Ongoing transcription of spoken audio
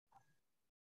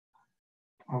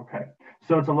Okay,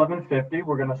 so it's 11:50.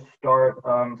 We're going to start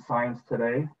science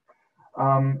today.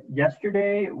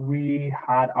 Yesterday, we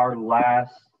had our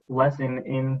last lesson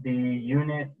in the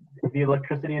unit, the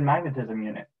electricity and magnetism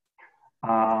unit.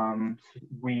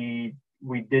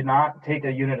 We did not take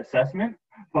a unit assessment,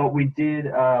 but we did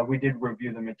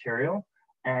review the material,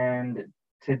 and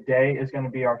today is going to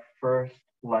be our first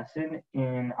lesson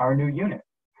in our new unit.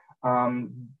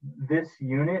 This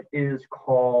unit is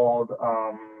called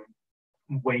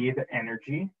wave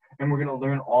energy, and we're going to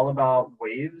learn all about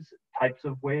waves, types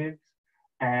of waves,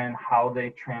 and how they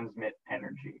transmit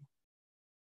energy.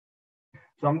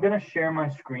 So I'm going to share my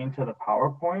screen to the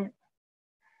PowerPoint,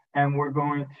 and we're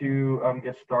going to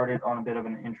get started on a bit of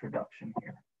an introduction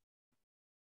here.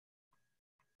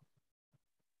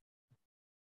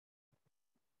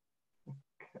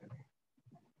 Okay.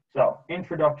 So,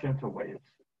 introduction to waves.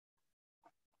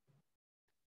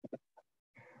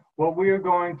 What we're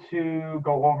going to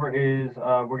go over is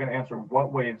we're going to answer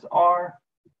what waves are,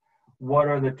 what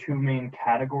are the two main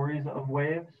categories of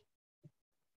waves,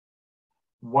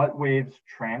 what waves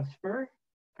transfer,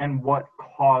 and what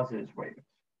causes waves.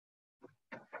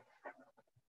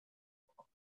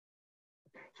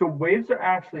 So waves are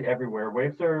actually everywhere.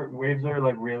 Waves are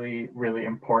like really, really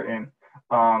important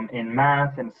in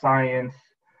math and science.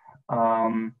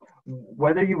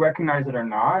 Whether you recognize it or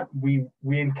not, we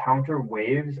encounter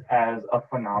waves as a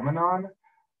phenomenon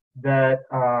that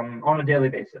on a daily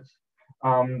basis.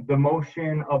 The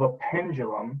motion of a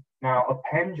pendulum. Now, a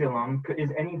pendulum is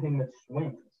anything that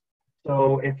swings.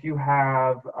 So if you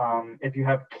have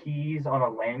keys on a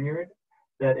lanyard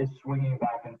that is swinging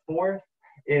back and forth,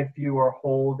 if you're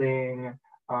holding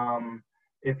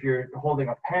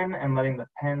a pen and letting the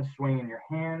pen swing in your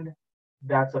hand,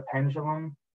 that's a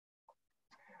pendulum.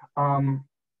 On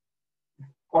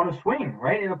a swing,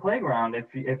 right, in a playground,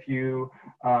 if you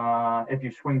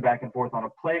swing back and forth on a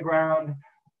playground,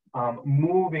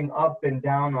 moving up and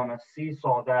down on a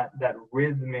seesaw, that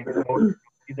rhythmic motion,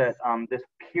 that this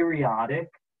periodic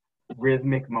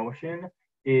rhythmic motion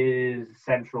is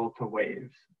central to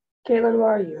waves. Caitlin,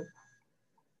 where are you?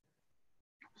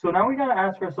 So now we got to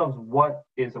ask ourselves, what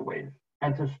is a wave?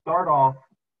 And to start off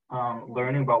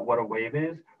learning about what a wave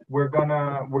is, we're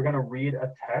gonna read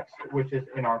a text which is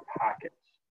in our packets.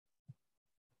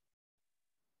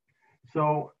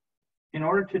 So in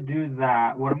order to do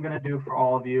that, what I'm gonna do for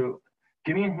all of you,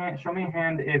 give me a hand, show me a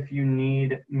hand if you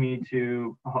need me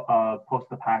to post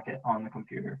the packet on the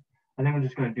computer. I think I'm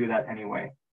just gonna do that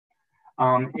anyway.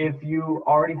 If you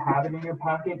already have it in your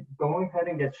packet, go ahead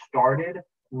and get started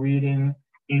reading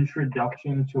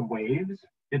Introduction to Waves.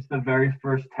 It's the very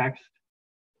first text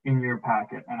in your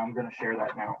packet, and I'm going to share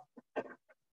that now.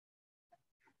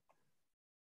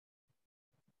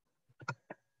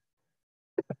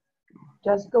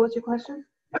 Jessica, what's your question?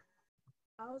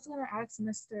 I was going to ask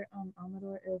Mr.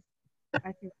 Amador if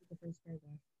I could read the first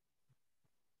paragraph.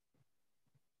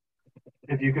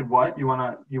 If you could what? You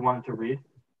wanted to read?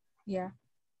 Yeah.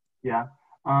 Yeah.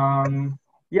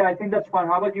 Yeah, I think that's fine.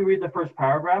 How about you read the first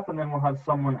paragraph, and then we'll have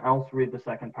someone else read the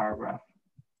second paragraph.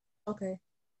 Okay.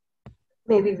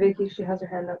 Maybe Vicky, she has her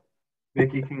hand up.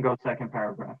 Vicky can go second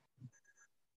paragraph.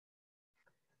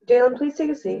 Jalen, please take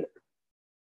a seat.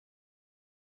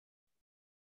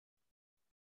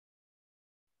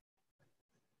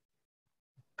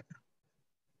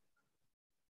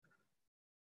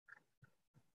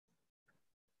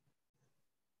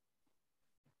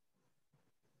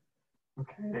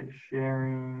 Okay,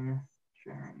 sharing.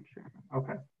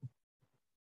 Okay.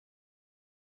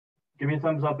 Give me a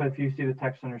thumbs up if you see the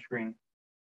text on your screen.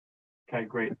 Okay,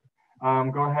 great.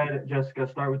 Go ahead, Jessica,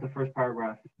 start with the first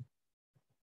paragraph.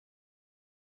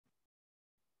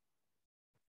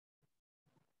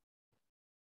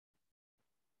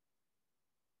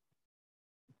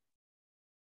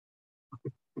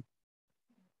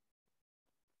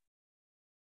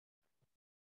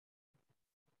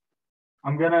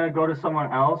 I'm gonna go to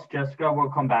someone else. Jessica, we'll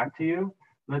come back to you.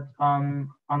 Let's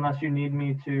unless you need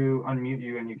me to unmute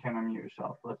you and you can unmute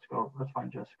yourself. Let's go. Let's find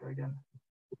Jessica again.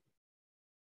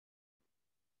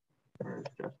 Where's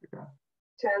Jessica?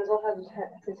 Tanzel has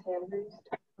his hand raised.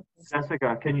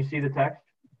 Jessica, can you see the text?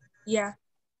 Yeah.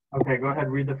 Okay, go ahead,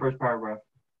 read the first paragraph.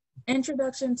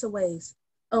 Introduction to waves.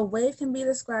 A wave can be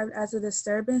described as a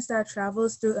disturbance that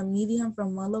travels through a medium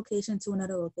from one location to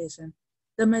another location.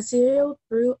 The material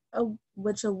through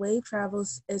which a wave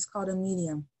travels is called a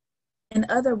medium. In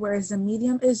other words, the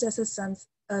medium is just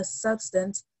a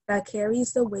substance that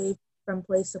carries the wave from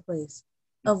place to place.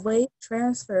 A wave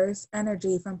transfers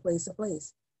energy from place to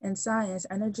place. In science,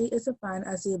 energy is defined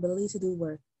as the ability to do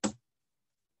work.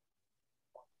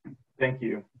 Thank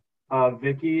you.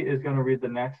 Vicky is going to read the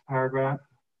next paragraph.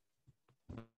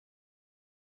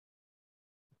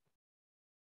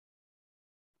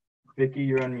 Vicky,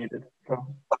 you're unmuted. Go.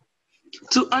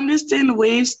 To understand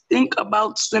waves, think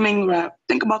about the swimming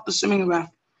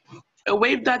raft. A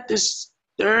wave that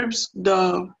disturbs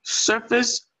the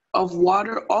surface of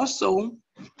water also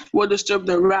will disturb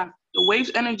the raft. The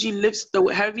wave's energy lifts the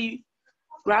heavy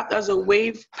raft as a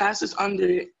wave passes under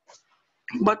it,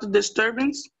 but the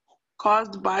disturbance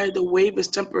caused by the wave is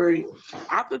temporary.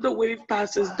 After the wave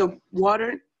passes, the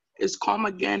water is calm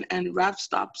again and raft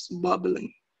stops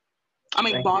bobbling.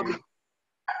 Bobbing.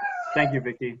 Thank you,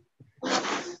 Vicky.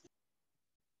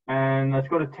 And let's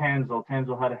go to Tanzel.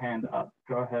 Tanzel had a hand up.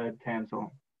 Go ahead,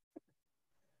 Tanzel.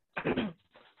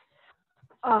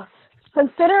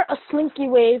 Consider a slinky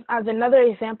wave as another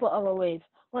example of a wave.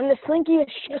 When the slinky is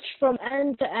stretched from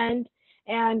end to end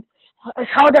and is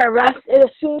held at rest, it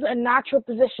assumes a natural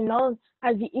position known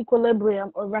as the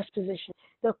equilibrium or rest position.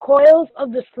 The coils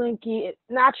of the slinky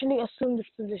naturally assume this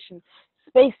position,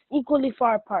 spaced equally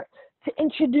far apart. To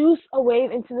introduce a wave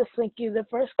into the slinky, the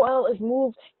first coil is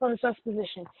moved from its rest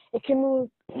position. It can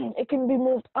be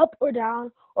moved up or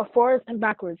down or forwards and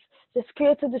backwards. This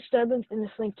creates a disturbance in the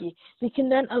slinky. We can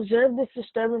then observe this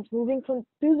disturbance moving through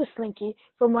the slinky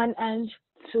from one end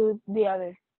to the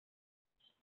other.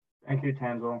 Thank you,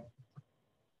 Tanzel.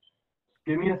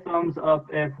 Give me a thumbs up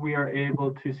if we are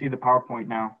able to see the PowerPoint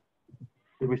now.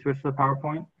 Did we switch to the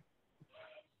PowerPoint?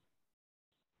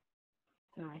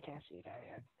 No, I can't see that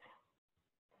yet.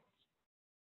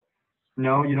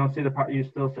 No, you don't see the you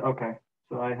still see, okay.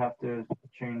 So I have to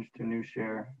change to new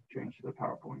share, change to the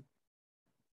PowerPoint.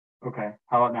 Okay,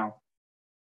 how about now?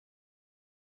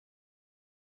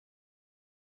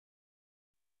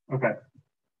 Okay.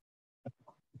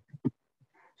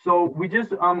 So we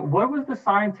just, what was the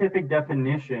scientific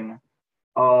definition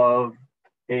of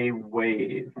a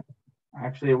wave?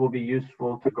 Actually, it will be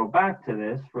useful to go back to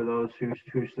this for those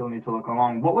who still need to look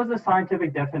along. What was the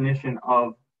scientific definition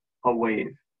of a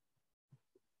wave?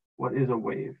 What is a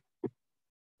wave?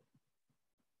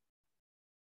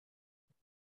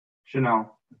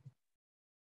 Chanel.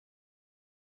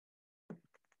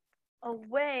 A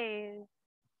wave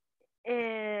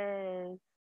is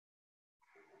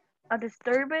a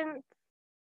disturbance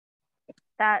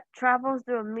that travels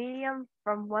through a medium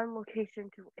from one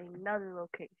location to another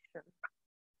location.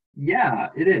 Yeah,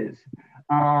 it is.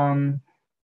 And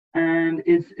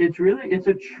it's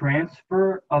a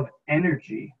transfer of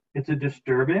energy. It's a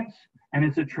disturbance and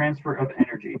it's a transfer of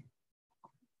energy.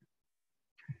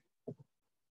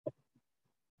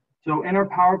 So in our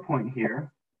PowerPoint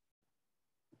here,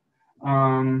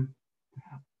 one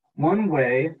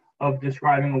way of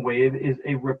describing a wave is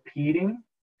a repeating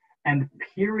and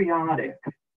periodic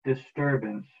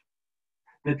disturbance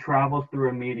that travels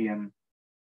through a medium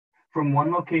from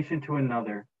one location to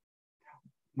another.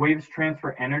 Waves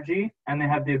transfer energy and they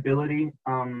have the ability,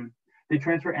 they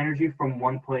transfer energy from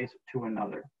one place to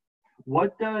another.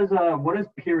 What does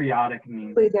periodic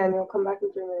mean? Wait, Daniel, come back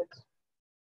in 3 minutes.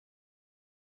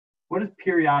 What does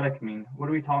periodic mean? What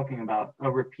are we talking about?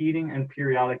 A repeating and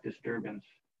periodic disturbance.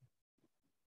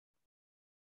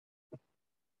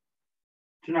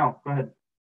 Janelle, go ahead.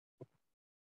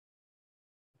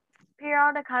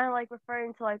 Periodic, kind of like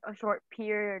referring to like a short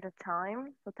period of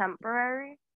time, so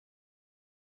temporary.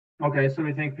 Okay, so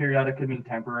we think periodic could mean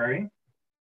temporary.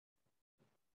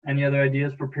 Any other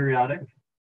ideas for periodic?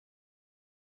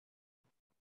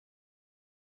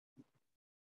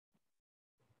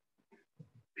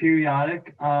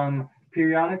 Periodic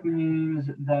means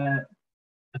that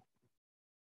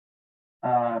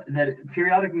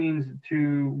periodic means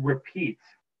to repeat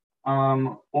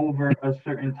over a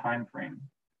certain time frame.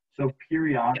 So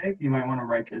periodic, you might want to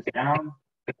write this down.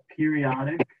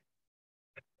 Periodic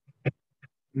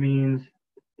means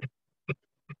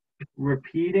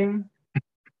repeating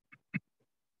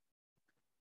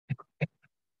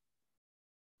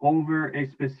over a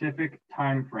specific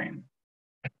time frame.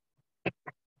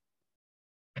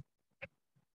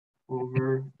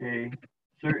 Over a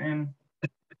certain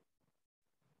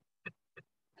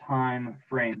time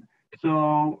frame.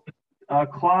 So a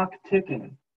clock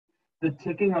ticking. The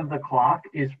ticking of the clock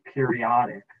is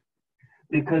periodic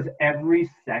because every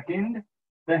second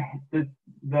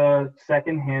the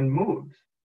second hand moves.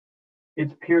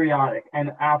 It's periodic,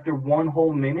 and after one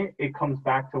whole minute, it comes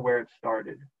back to where it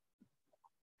started.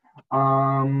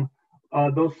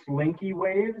 Those slinky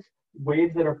waves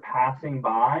that are passing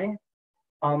by,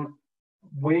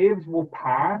 waves will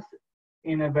pass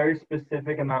in a very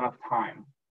specific amount of time.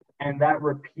 And that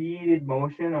repeated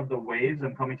motion of the waves,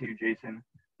 I'm coming to you, Jason,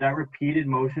 that repeated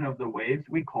motion of the waves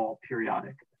we call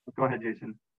periodic. Go ahead,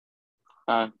 Jason.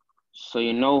 So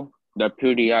you know the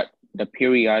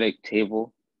periodic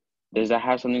table, does that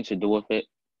have something to do with it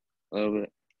a little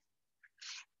bit?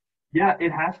 Yeah,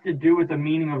 it has to do with the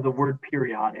meaning of the word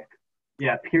periodic.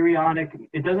 Yeah, periodic,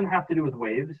 it doesn't have to do with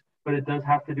waves, but it does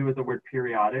have to do with the word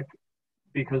periodic,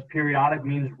 because periodic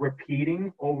means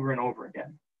repeating over and over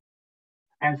again.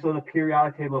 And so the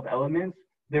periodic table of elements,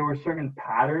 there were certain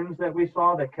patterns that we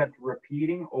saw that kept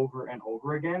repeating over and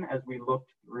over again as we looked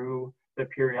through the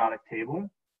periodic table.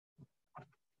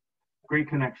 Great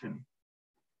connection.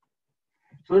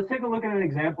 So let's take a look at an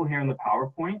example here in the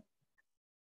PowerPoint.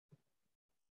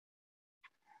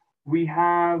 We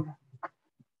have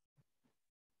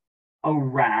a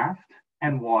raft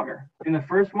and water. In the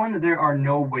first one, there are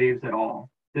no waves at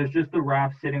all. There's just the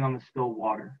raft sitting on the still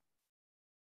water.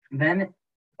 Then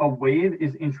a wave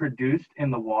is introduced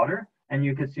in the water, and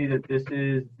you can see that this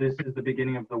is the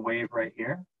beginning of the wave right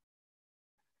here.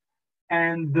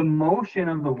 And the motion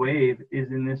of the wave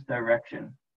is in this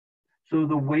direction. So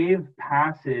the wave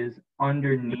passes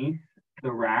underneath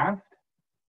the raft,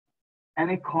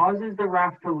 and it causes the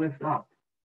raft to lift up.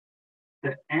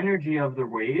 The energy of the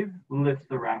wave lifts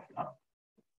the raft up.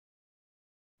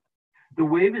 The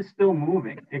wave is still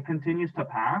moving. It continues to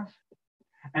pass.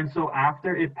 And so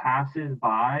after it passes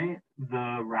by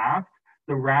the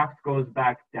raft goes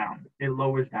back down. It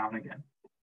lowers down again.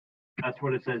 That's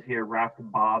what it says here, raft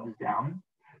bobs down.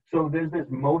 So there's this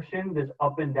motion, this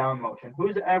up and down motion.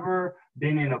 Who's ever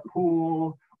been in a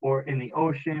pool or in the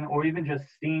ocean, or even just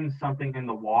seen something in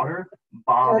the water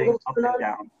bobbing up and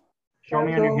down? Show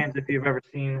me on your hands if you've ever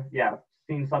seen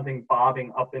something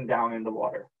bobbing up and down in the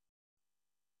water.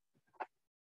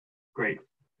 Great.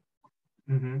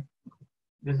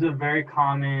 This is a very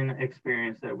common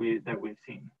experience that we've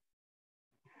seen.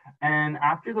 And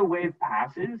after the wave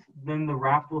passes, then the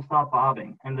raft will stop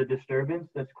bobbing, and the disturbance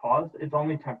that's caused is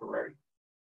only temporary.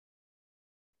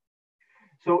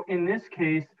 So in this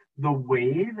case, the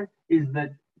wave is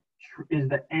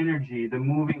the energy, the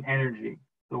moving energy.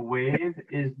 The wave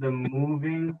is the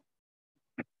moving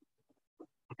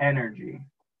energy.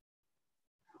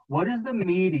 What is the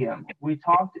medium? We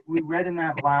read in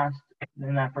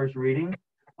that first reading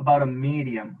about a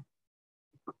medium.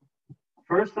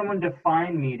 First, someone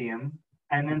define medium,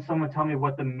 and then someone tell me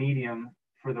what the medium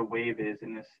for the wave is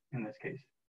in this case.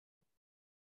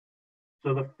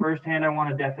 So the first hand, I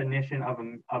want a definition of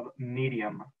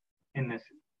medium in this.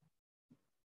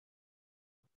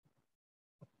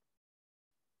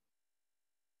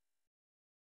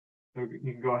 So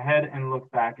you can go ahead and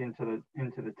look back into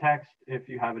the text if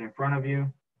you have it in front of you.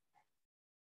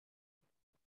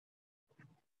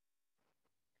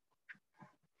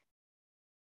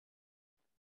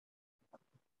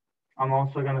 I'm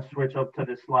also going to switch up to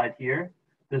this slide here,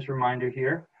 this reminder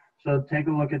here. So take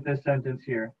a look at this sentence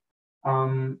here.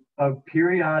 A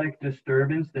periodic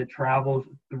disturbance that travels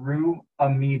through a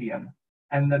medium,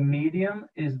 and the medium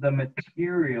is the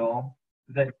material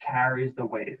that carries the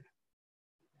wave.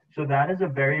 So that is a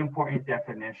very important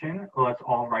definition. Let's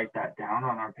all write that down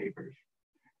on our papers.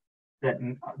 That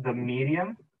the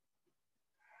medium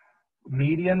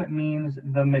means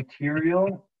the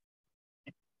material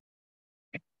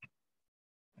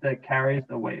that carries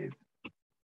the wave.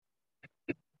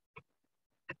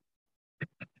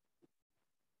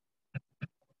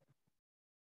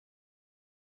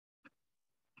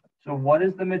 So what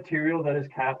is the material that is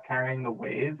carrying the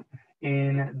wave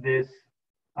in this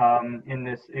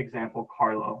example,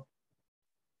 Carlo?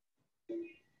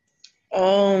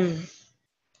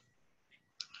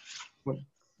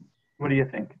 What do you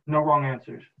think? No wrong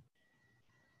answers.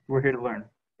 We're here to learn.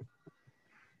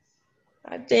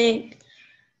 I think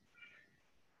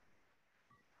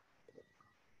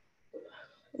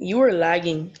you were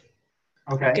lagging.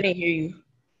 Okay. I couldn't hear you.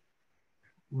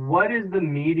 What is the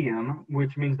medium,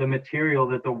 which means the material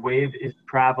that the wave is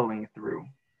traveling through?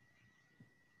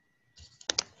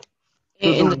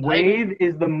 So the wave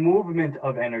is the movement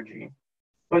of energy,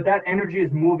 but that energy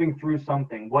is moving through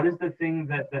something. What is the thing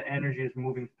that the energy is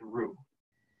moving through?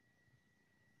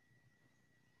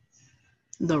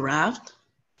 The raft?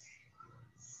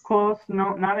 Close.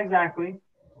 No, not exactly.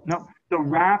 No, the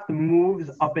raft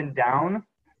moves up and down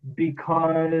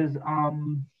because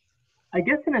I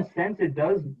guess in a sense it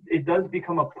does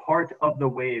become a part of the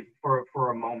wave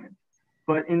for a moment.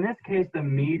 But in this case, the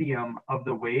medium of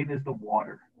the wave is the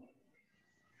water.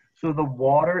 So the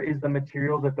water is the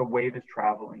material that the wave is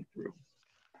traveling through.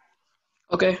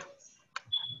 Okay.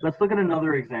 Let's look at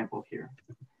another example here.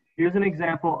 Here's an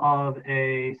example of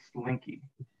a slinky.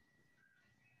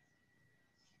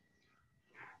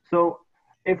 So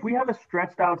if we have a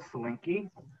stretched out slinky,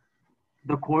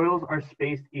 the coils are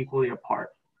spaced equally apart.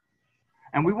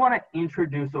 And we want to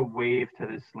introduce a wave to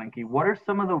this slinky. What are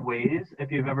some of the ways,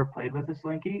 if you've ever played with a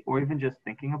slinky, or even just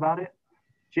thinking about it?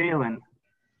 Jalen,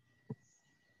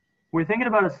 we're thinking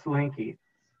about a slinky.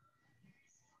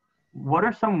 What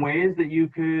are some ways that you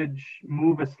could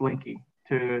move a slinky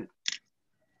to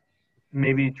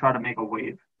maybe try to make a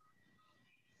wave?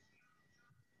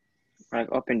 Like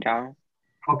up and down,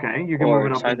 Okay, you can move or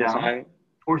it up side and to down, side.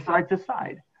 or side to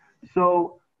side.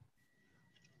 So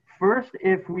first,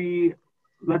 if we,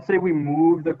 let's say we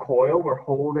move the coil, we're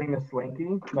holding a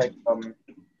slinky, like,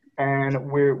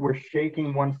 and we're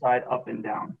shaking one side up and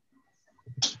down.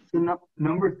 So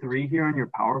number 3 here on your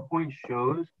PowerPoint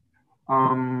shows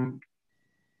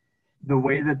the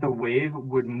way that the wave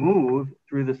would move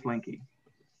through the slinky.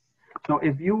 So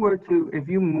if you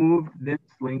moved this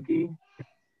slinky,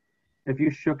 if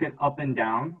you shook it up and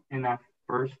down in that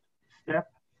first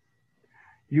step,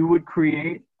 you would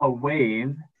create a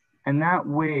wave, and that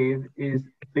wave is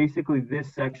basically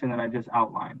this section that I just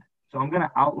outlined. So I'm going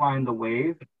to outline the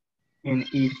wave in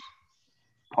each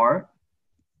part.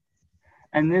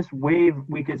 And this wave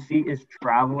we could see is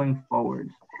traveling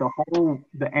forwards.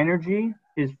 The energy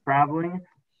is traveling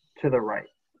to the right.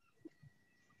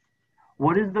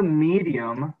 What is the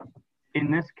medium in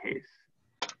this case?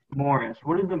 Morris,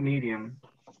 what is the medium?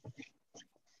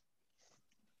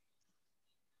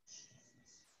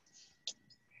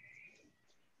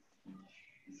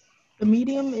 The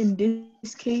medium in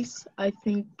this case, I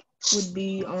think, would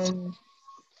be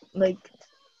like,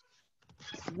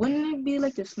 wouldn't it be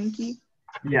like the slinky?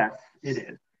 Yes, it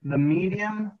is. The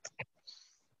medium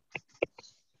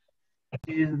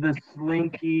is the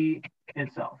slinky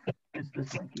itself. It's the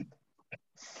slinky.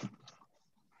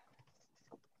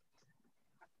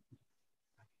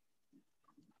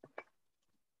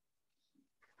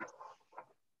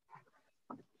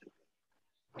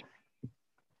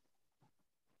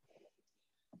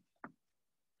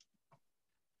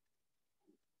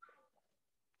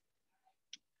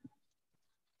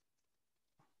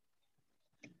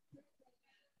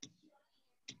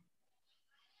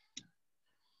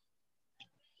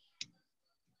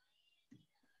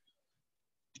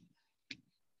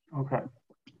 Okay.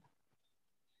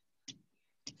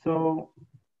 So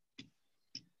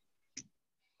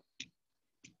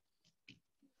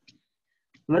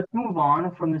let's move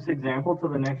on from this example to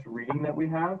the next reading that we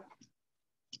have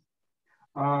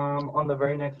on the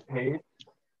very next page,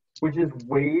 which is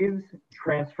waves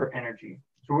transfer energy.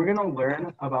 So we're going to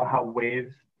learn about how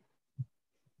waves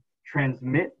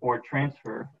transmit or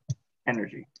transfer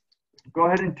energy. Go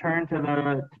ahead and turn to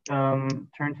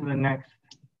the next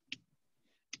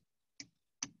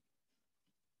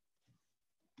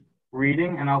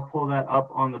reading, and I'll pull that up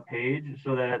on the page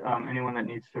so that anyone that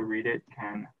needs to read it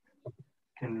can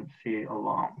see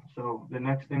along. So the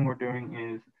next thing we're doing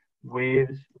is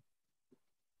waves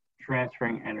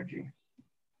transferring energy.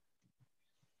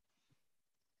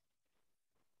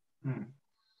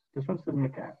 This one's the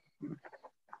mechanic.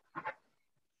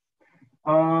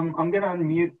 I'm gonna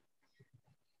unmute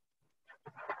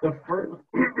the first.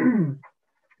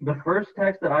 The first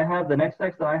text that I have, the next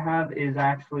text that I have is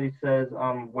actually says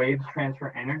waves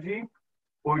transfer energy,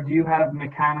 or do you have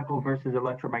mechanical versus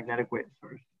electromagnetic waves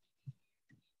first?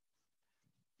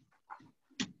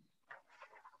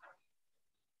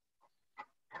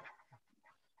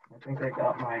 I think I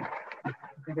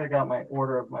got my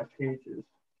order of my pages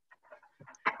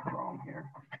wrong here.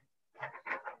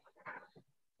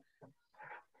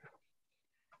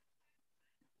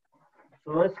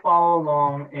 So let's follow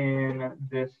along in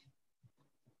this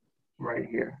right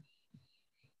here.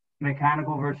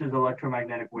 Mechanical versus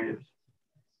electromagnetic waves.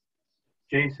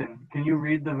 Jason, can you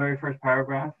read the very first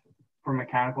paragraph for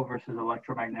mechanical versus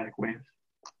electromagnetic waves?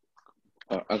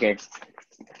 Okay.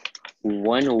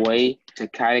 One way to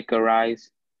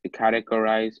categorize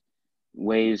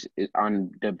waves is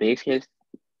on the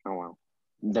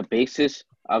basis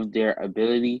of their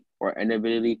ability or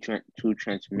inability to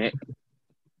transmit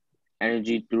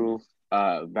energy through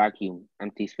vacuum,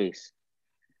 empty space.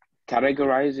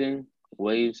 Categorizing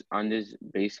waves on this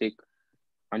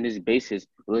basis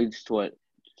leads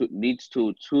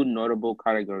to two notable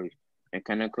categories: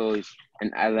 mechanical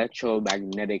and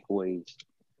electromagnetic waves.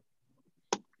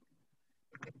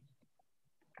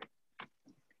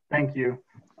 Thank you.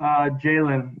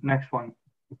 Jalen, next one.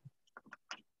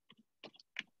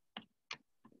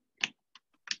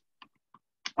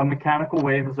 A mechanical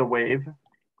wave is a wave.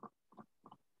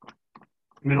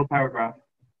 Middle paragraph.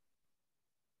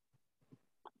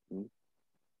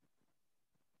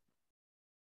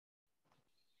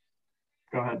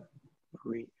 Go ahead.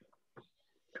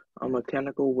 A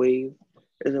mechanical wave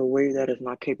is a wave that is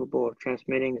not capable of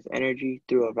transmitting its energy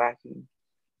through a vacuum.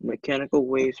 Mechanical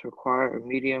waves require a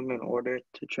medium in order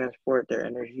to transport their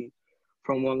energy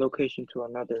from one location to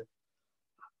another.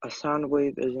 A sound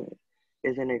wave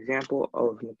is an example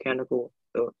of mechanical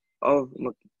of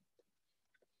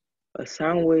a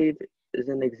sound wave is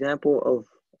an example of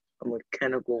a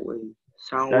mechanical wave.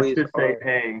 Sound That waves should say are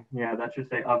A. Yeah, that should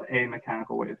say of a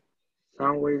mechanical wave.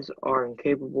 sound waves are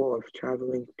incapable of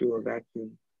traveling through a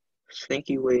vacuum.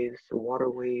 Slinky waves, water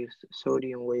waves,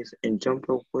 sodium waves, and jump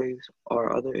rope waves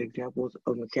are other examples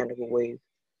of mechanical waves.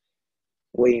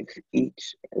 Waves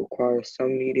each require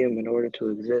some medium in order to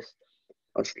exist.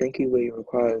 A slinky wave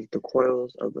requires the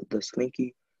coils of the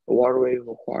slinky. A water wave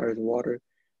requires water.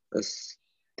 A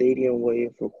stadium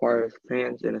wave requires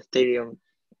fans, and a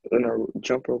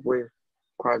jump rope wave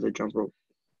requires a jump rope.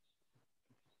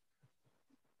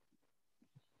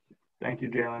 Thank you,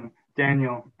 Jalen.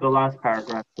 Daniel, the last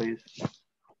paragraph, please.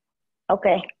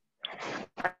 Okay.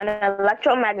 An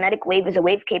electromagnetic wave is a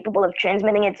wave capable of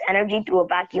transmitting its energy through a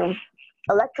vacuum,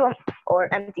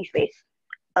 or empty space.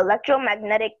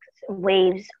 Electromagnetic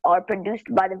waves are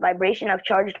produced by the vibration of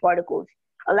charged particles.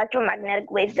 Electromagnetic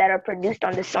waves that are produced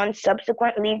on the sun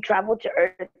subsequently travel to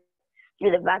Earth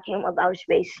through the vacuum of outer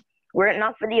space. Were it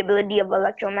not for the ability of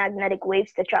electromagnetic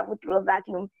waves to travel through a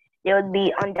vacuum, there would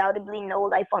be undoubtedly no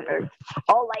life on Earth.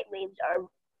 All light waves are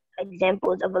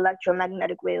examples of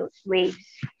electromagnetic waves.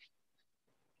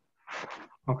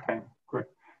 Okay, great.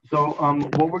 So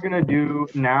what we're gonna do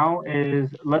now is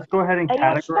let's go ahead and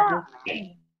categorize.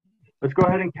 Let's go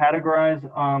ahead and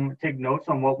categorize, take notes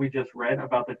on what we just read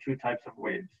about the two types of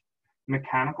waves,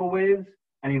 mechanical waves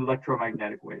and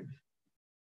electromagnetic waves.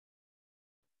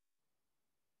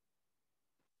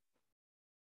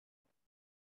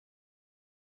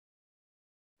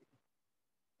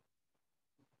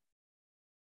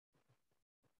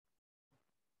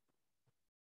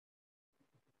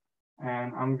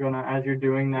 And I'm gonna, as you're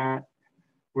doing that,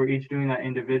 we're each doing that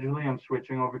individually. I'm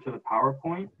switching over to the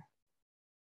PowerPoint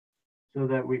so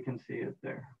that we can see it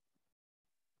there.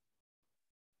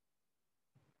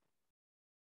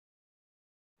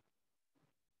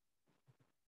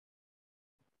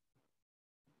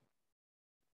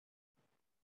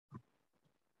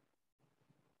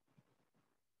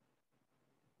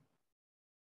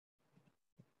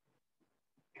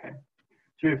 Okay.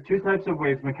 So we have two types of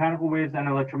waves, mechanical waves and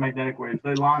electromagnetic waves.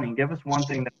 Leilani, give us one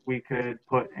thing that we could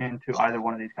put into either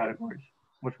one of these categories.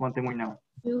 What's one thing we know?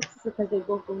 Because they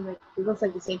both look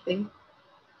like the same thing,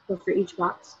 but for each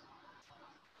box.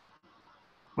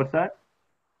 What's that?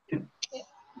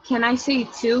 Can I say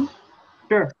two?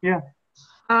 Sure, yeah.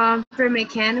 For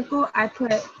mechanical, I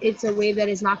put it's a wave that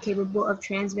is not capable of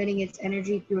transmitting its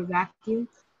energy through a vacuum.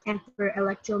 And for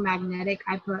electromagnetic,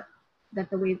 I put that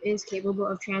the wave is capable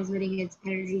of transmitting its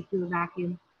energy through a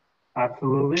vacuum.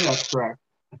 Absolutely, that's correct.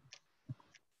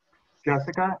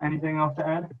 Jessica, anything else to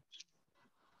add?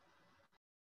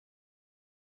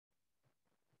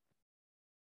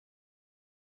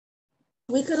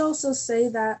 We could also say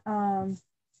that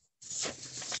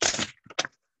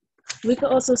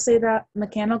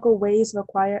mechanical waves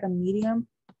require a medium.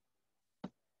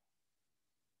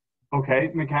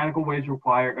 Okay, mechanical waves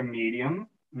require a medium.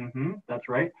 That's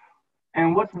right.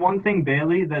 And what's one thing,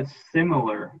 Bailey, that's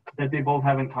similar that they both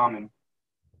have in common?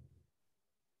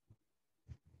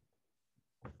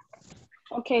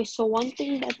 Okay, so one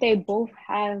thing that they both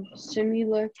have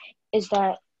similar is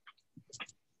that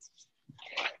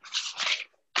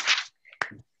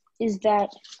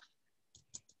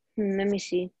let me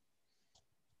see.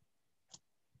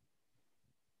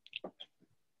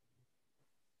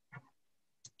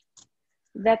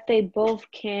 That they both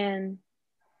can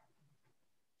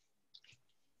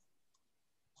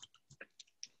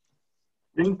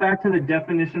Think back to the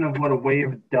definition of what a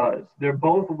wave does. They're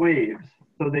both waves,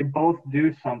 so they both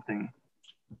do something.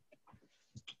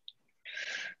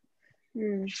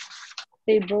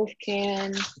 They both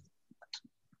can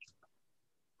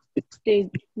they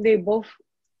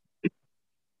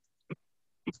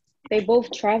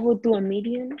both travel through a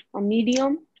medium. I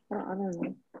don't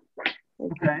know.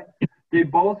 Okay. They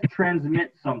both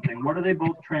transmit something. What do they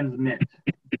both transmit?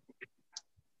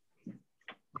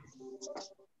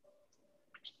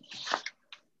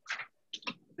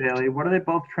 Bailey, what do they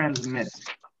both transmit?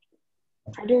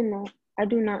 I don't know. I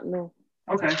do not know.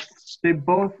 Okay. They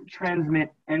both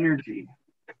transmit energy.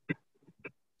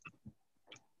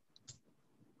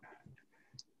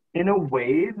 In a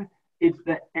wave, it's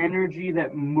the energy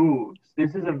that moves.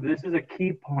 This is a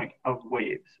key point of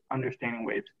waves, understanding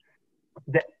waves.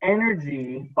 The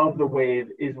energy of the wave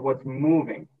is what's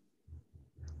moving.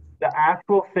 The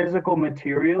actual physical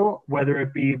material, whether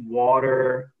it be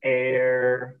water,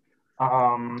 air,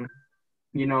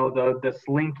 you know, the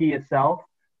slinky itself,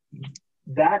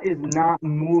 that is not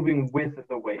moving with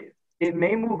the wave. It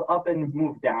may move up and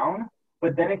move down,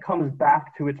 but then it comes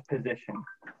back to its position.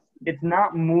 It's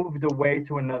not moved away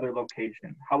to another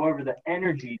location. However, the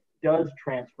energy does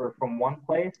transfer from one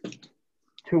place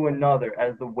to another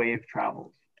as the wave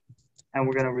travels. And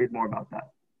we're going to read more about that.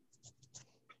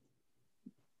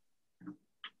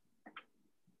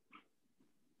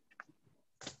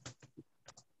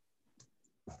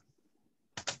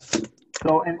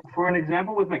 So, and for an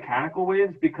example with mechanical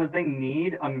waves, because they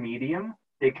need a medium,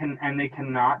 they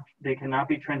cannot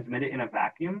be transmitted in a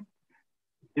vacuum.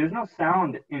 There's no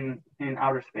sound in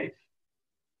outer space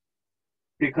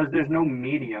because there's no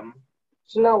medium.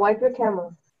 So now wipe your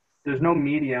camera. There's no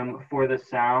medium for the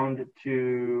sound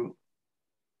to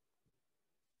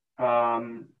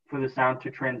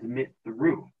transmit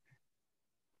through.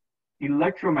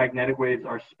 Electromagnetic waves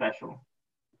are special.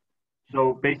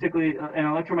 So basically, an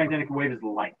electromagnetic wave is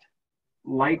light.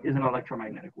 Light is an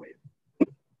electromagnetic wave.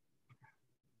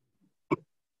 Let's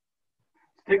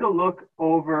take a look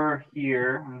over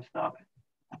here. I'm gonna stop it.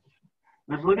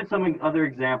 Let's look at some other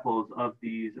examples of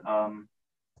these.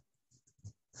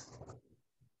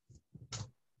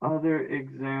 Other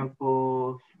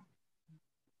examples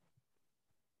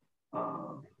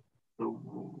of the,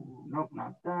 nope,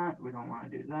 not that. We don't want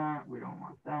to do that. We don't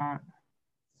want that.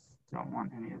 Don't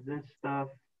want any of this stuff.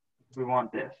 We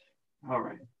want this. All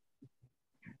right.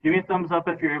 Give me a thumbs up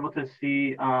if you're able to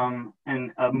see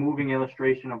a moving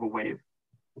illustration of a wave.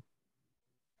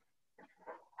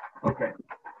 Okay.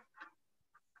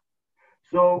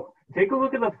 So take a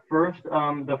look at the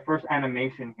first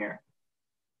animation here.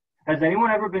 Has anyone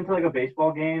ever been to like a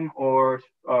baseball game or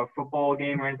a football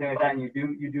game or anything like that, and you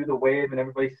do the wave and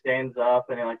everybody stands up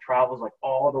and it like travels like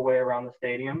all the way around the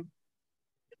stadium?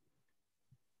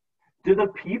 Do the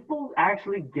people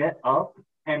actually get up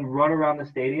and run around the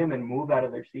stadium and move out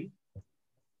of their seat?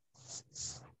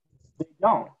 They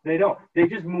don't. They don't. They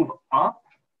just move up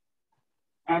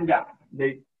and down.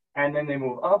 And then they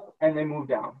move up and they move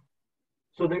down.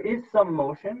 So there is some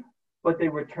motion, but they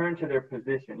return to their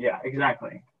position. Yeah,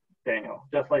 exactly, Daniel.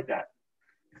 Just like that.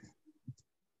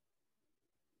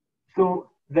 So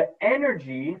the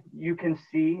energy you can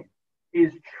see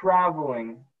is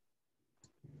traveling.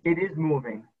 It is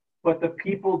moving. But the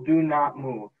people do not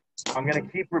move. I'm going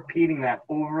to keep repeating that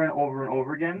over and over and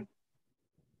over again.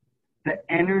 The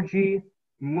energy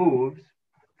moves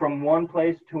from one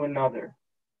place to another.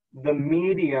 The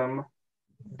medium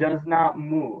does not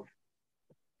move.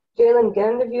 Jalen,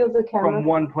 get in the view of the camera. From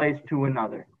one place to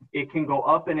another. It can go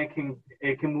up and it can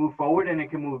move forward and it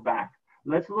can move back.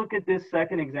 Let's look at this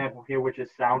second example here, which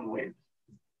is sound waves.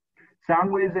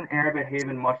 Sound waves in air behave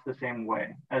in much the same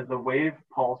way. As the wave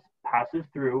pulse passes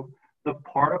through, the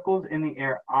particles in the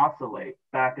air oscillate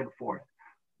back and forth.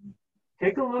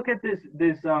 Take a look at this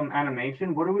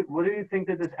animation. What do you think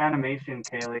that this animation,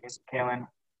 Kaylin?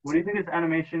 What do you think this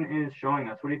animation is showing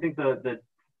us? What do you think the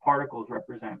particles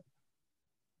represent?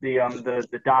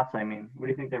 The dots, I mean. What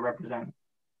do you think they represent?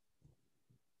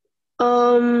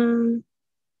 I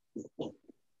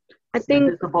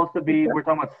think it's supposed to be. We're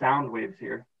talking about sound waves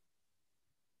here.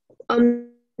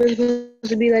 It's supposed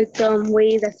to be like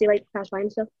waves that say like pass by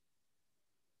and stuff.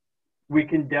 We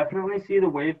can definitely see the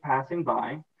wave passing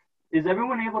by. Is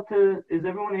everyone able to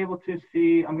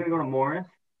see? I'm gonna go to Morris.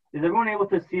 Is everyone able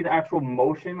to see the actual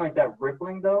motion, like that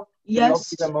rippling though?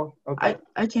 Yes. Okay.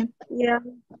 I can. Yeah.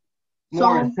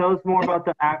 Morris, tell us more about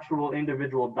the actual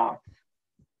individual dots.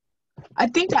 I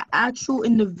think the actual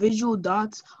individual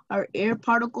dots are air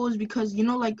particles because you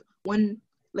know, like when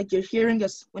you're hearing a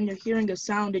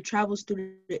sound, it travels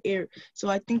through the air. So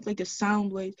I think the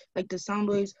sound waves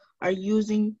are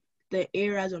using the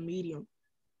air as a medium.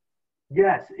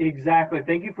 Yes, exactly.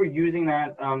 Thank you for using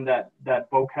that that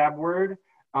vocab word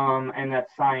and that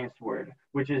science word,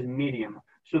 which is medium.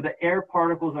 So the air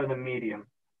particles are the medium.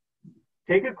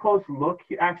 Take a close look.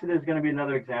 Actually, there's going to be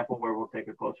another example where we'll take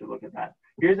a closer look at that.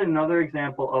 Here's another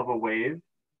example of a wave.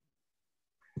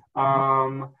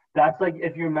 That's like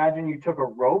if you imagine you took a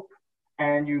rope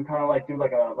and you kind of like do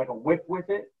like a whip with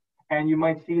it, and you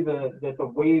might see that the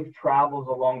wave travels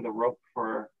along the rope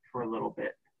for a little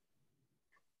bit.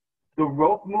 The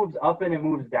rope moves up and it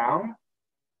moves down,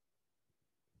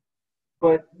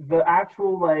 but the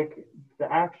actual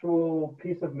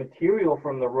piece of material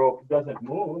from the rope doesn't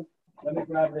move. Let me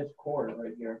grab this cord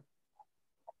right here.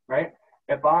 Right?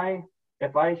 If I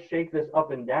shake this up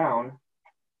and down,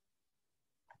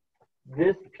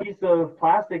 this piece of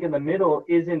plastic in the middle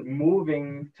isn't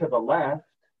moving to the left.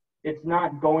 It's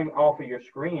not going off of your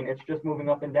screen, it's just moving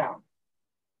up and down.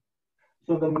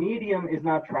 So the medium is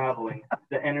not traveling,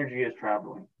 the energy is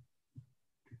traveling.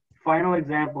 Final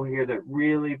example here that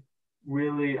really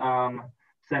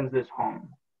sends this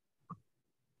home.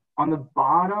 On the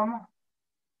bottom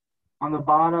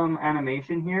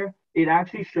animation here, it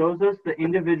actually shows us the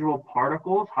individual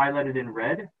particles highlighted in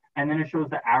red, and then it shows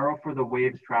the arrow for the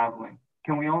waves traveling.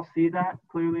 Can we all see that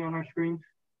clearly on our screens?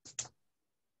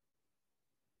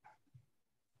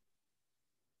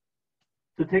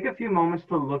 So take a few moments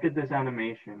to look at this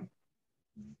animation.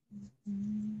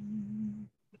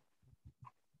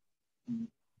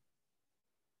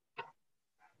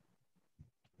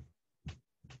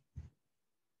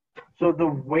 So the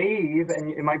wave,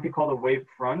 and it might be called a wave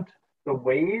front. The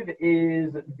wave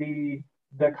is the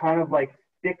kind of like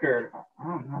thicker. I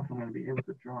don't know if I'm going to be able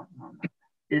to draw it. No.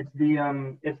 It's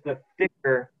the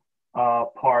thicker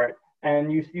part,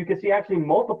 and you can see actually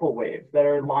multiple waves that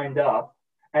are lined up,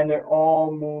 and they're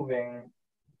all moving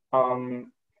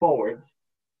forwards.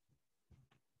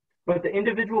 But the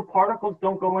individual particles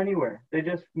don't go anywhere. They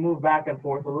just move back and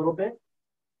forth a little bit,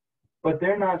 but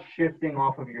they're not shifting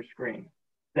off of your screen.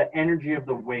 The energy of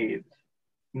the waves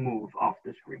move off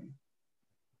the screen.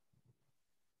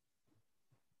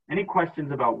 Any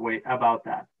questions about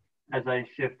that as I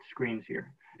shift screens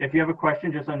here? If you have a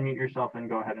question, just unmute yourself and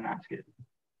go ahead and ask it.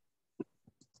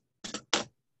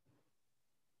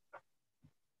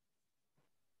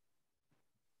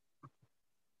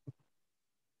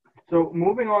 So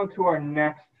moving on to our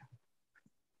next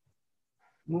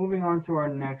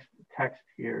text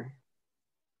here.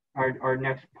 Our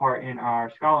next part in our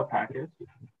Scholar packets.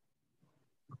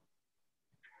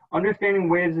 Understanding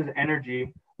waves as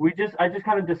energy. I just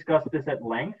kind of discussed this at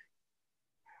length.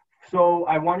 So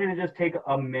I want you to just take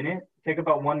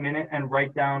about 1 minute and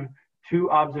write down 2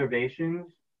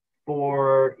 observations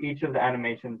for each of the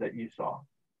animations that you saw.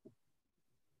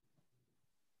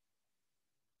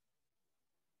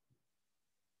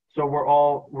 So we're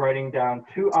all writing down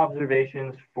 2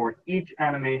 observations for each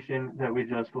animation that we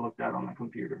just looked at on the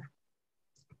computer.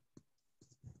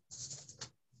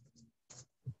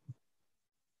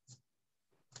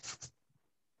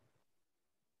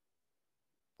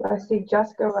 I see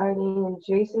Jessica writing and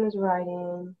Jason is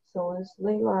writing. So is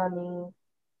Leilani.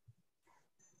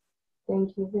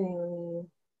 Thank you, Bailey.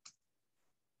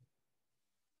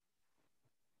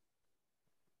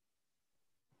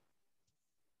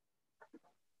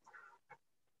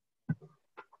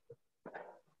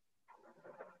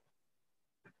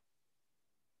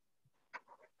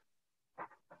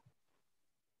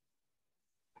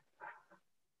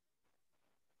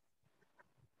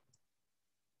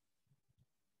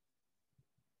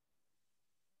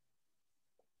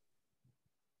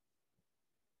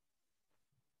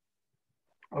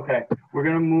 Okay, we're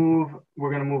gonna move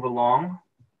along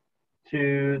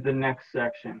to the next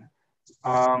section,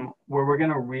 where we're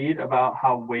gonna read about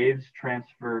how waves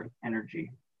transfer energy.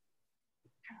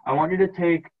 I want you to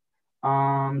take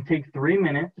 3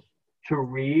 minutes to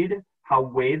read how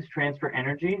waves transfer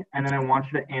energy, and then I want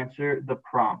you to answer the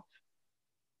prompt.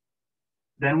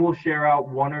 Then we'll share out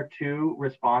 1 or 2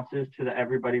 responses to the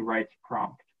everybody writes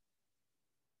prompt.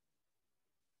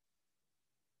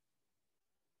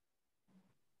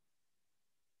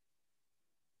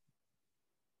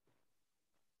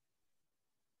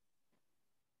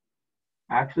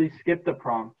 Actually, skip the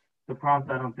prompt. The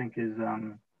prompt I don't think is,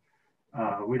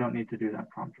 we don't need to do that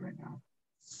prompt right now.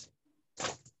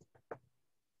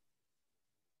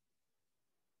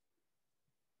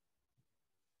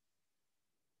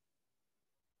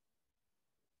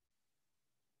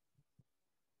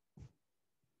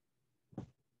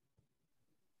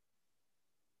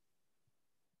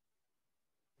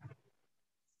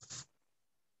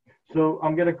 So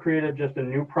I'm gonna create just a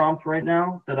new prompt right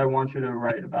now that I want you to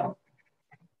write about.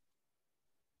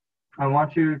 I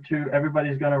want you to,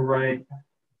 everybody's gonna write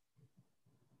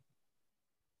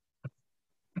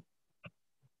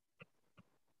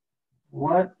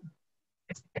what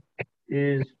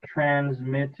is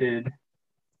transmitted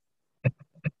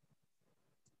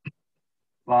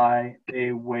by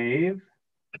a wave?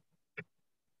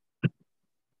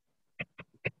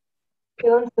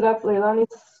 Kaylin, sit up. Leilani,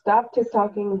 stop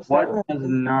TikToking and start What does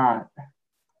writing. not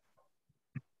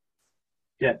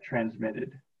get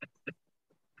transmitted?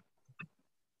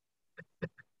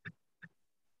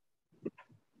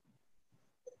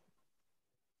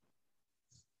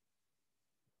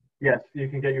 Yes, you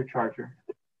can get your charger.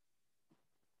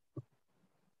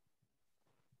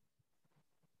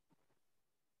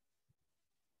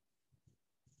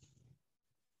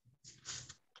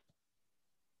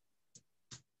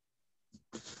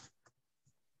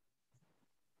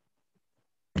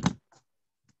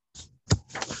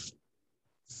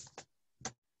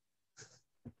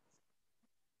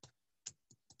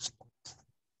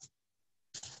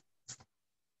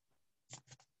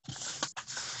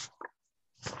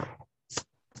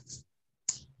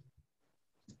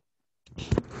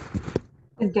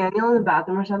 Is Daniel in the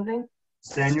bathroom or something?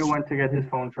 Daniel went to get his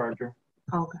phone charger.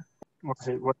 Oh,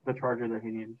 okay. What's the charger that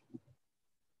he needs?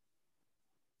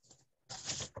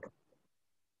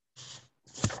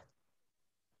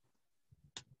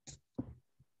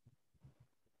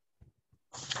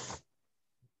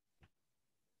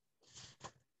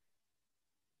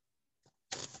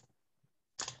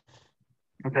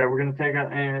 Okay, we're gonna take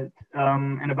it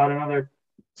in about another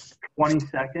 20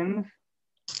 seconds.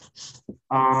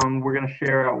 We're gonna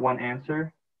share out one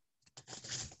answer.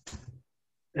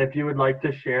 If you would like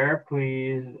to share,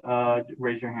 please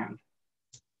raise your hand.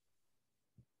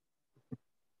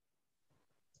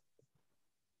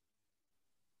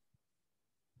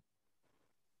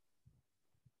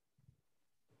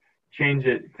 Change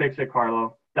it, fix it,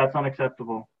 Carlo. That's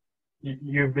unacceptable.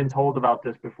 You've been told about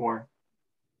this before.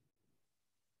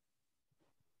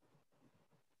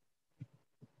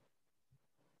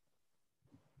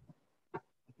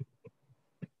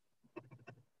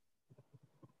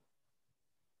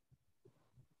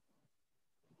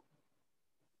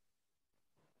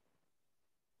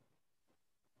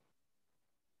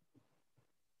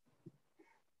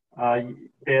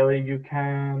 Bailey, you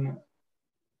can,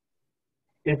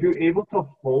 if you're able to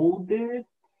hold it,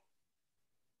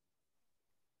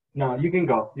 no, you can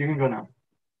go. You can go now.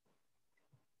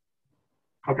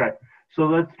 Okay, so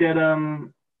let's get,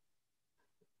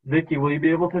 Vicky, will you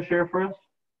be able to share for us?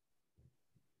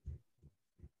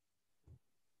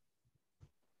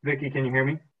 Vicky, can you hear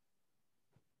me?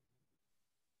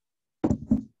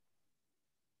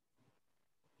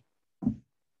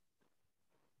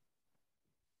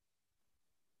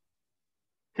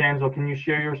 Tanzel, can you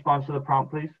share your response to the prompt,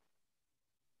 please?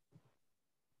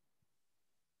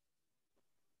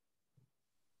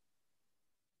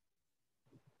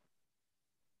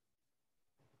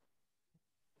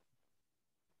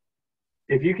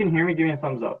 If you can hear me, give me a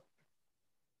thumbs up.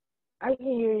 I can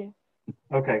hear you.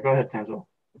 Okay, go ahead, Tanzel.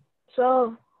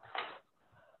 So,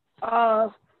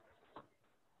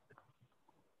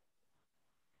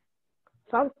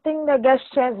 something that gets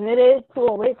transmitted through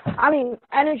a wave. I mean,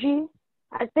 energy.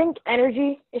 I think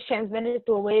energy is transmitted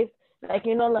through a wave. Like,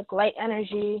 you know, like light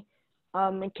energy,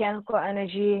 mechanical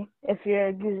energy, if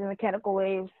you're using mechanical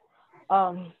waves.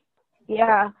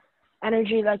 Yeah,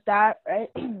 energy like that, right?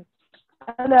 And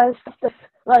that's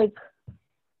like,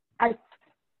 I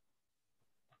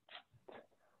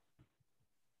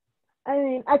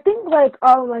mean, I think like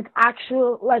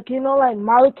actual, like, you know, like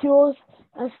molecules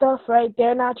and stuff, right?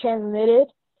 They're not transmitted,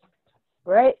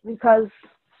 right? Because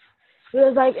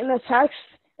like in the text,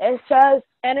 it says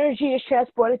energy is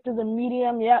transported through the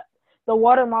medium, yet the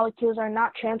water molecules are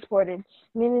not transported,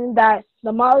 meaning that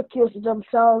the molecules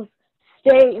themselves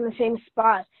stay in the same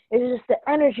spot. It's just the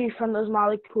energy from those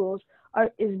molecules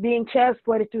is being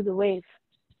transported through the wave.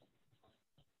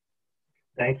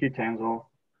 Thank you, Tanzel.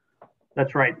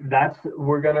 That's right.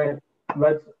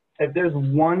 If there's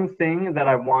one thing that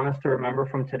I want us to remember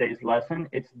from today's lesson,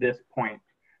 it's this point.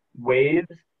 Waves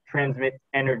transmit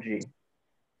energy,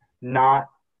 not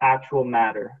actual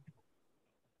matter.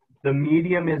 The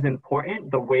medium is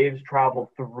important. The waves travel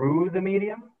through the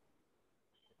medium,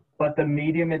 but the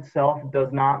medium itself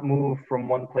does not move from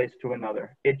one place to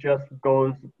another. It just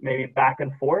goes maybe back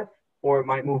and forth, or it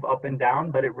might move up and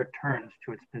down, but it returns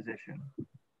to its position.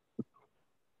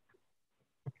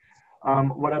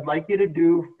 What I'd like you to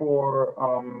do for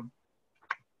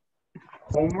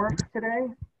homework today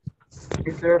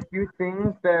is there are a few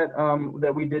things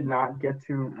that we did not get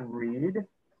to read.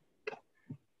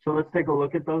 So let's take a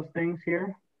look at those things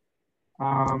here.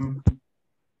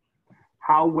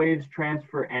 How waves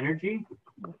transfer energy.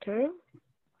 Okay.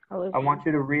 I want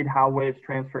you to read how waves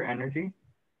transfer energy.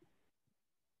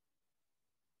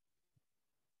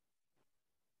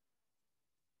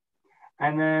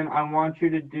 And then I want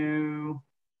you to do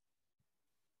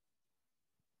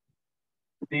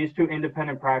these two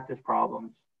independent practice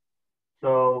problems.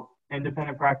 So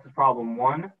independent practice problem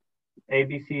 1, A,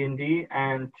 B, C, and D,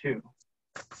 and 2.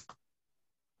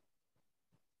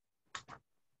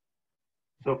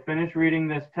 So finish reading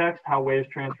this text, how waves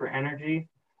transfer energy,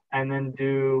 and then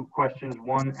do questions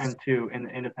 1 and 2 in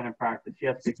the independent practice.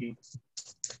 Yes, Vicky?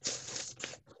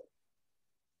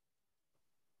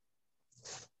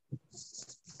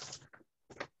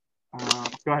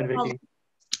 Go ahead, Vicky.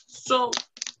 So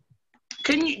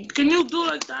can you do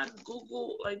like that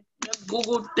Google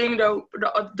thing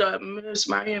that the Miss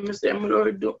Maria, Mr.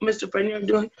 Emily, Mr. Penny are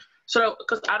doing? So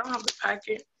because I don't have the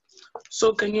packet,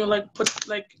 so can you like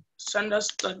send us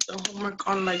like the homework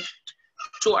on like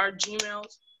to our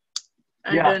Gmails?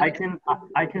 And yeah, then,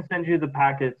 I can send you the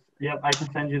packets. Yep, I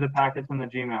can send you the packets in the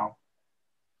Gmail.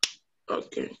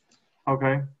 Okay.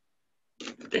 Okay,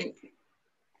 Thank you.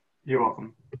 you're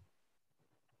welcome.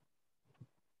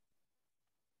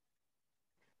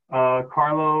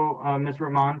 Carlo, Ms.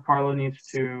 Ramon, Carlo needs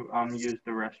to use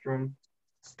the restroom.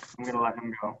 I'm gonna let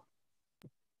him go.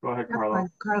 Go ahead, Carlo.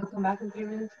 Carl, come back in a few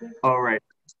minutes, please. All right.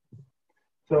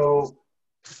 So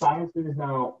science is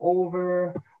now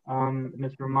over.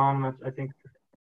 Ms. Ramon, I think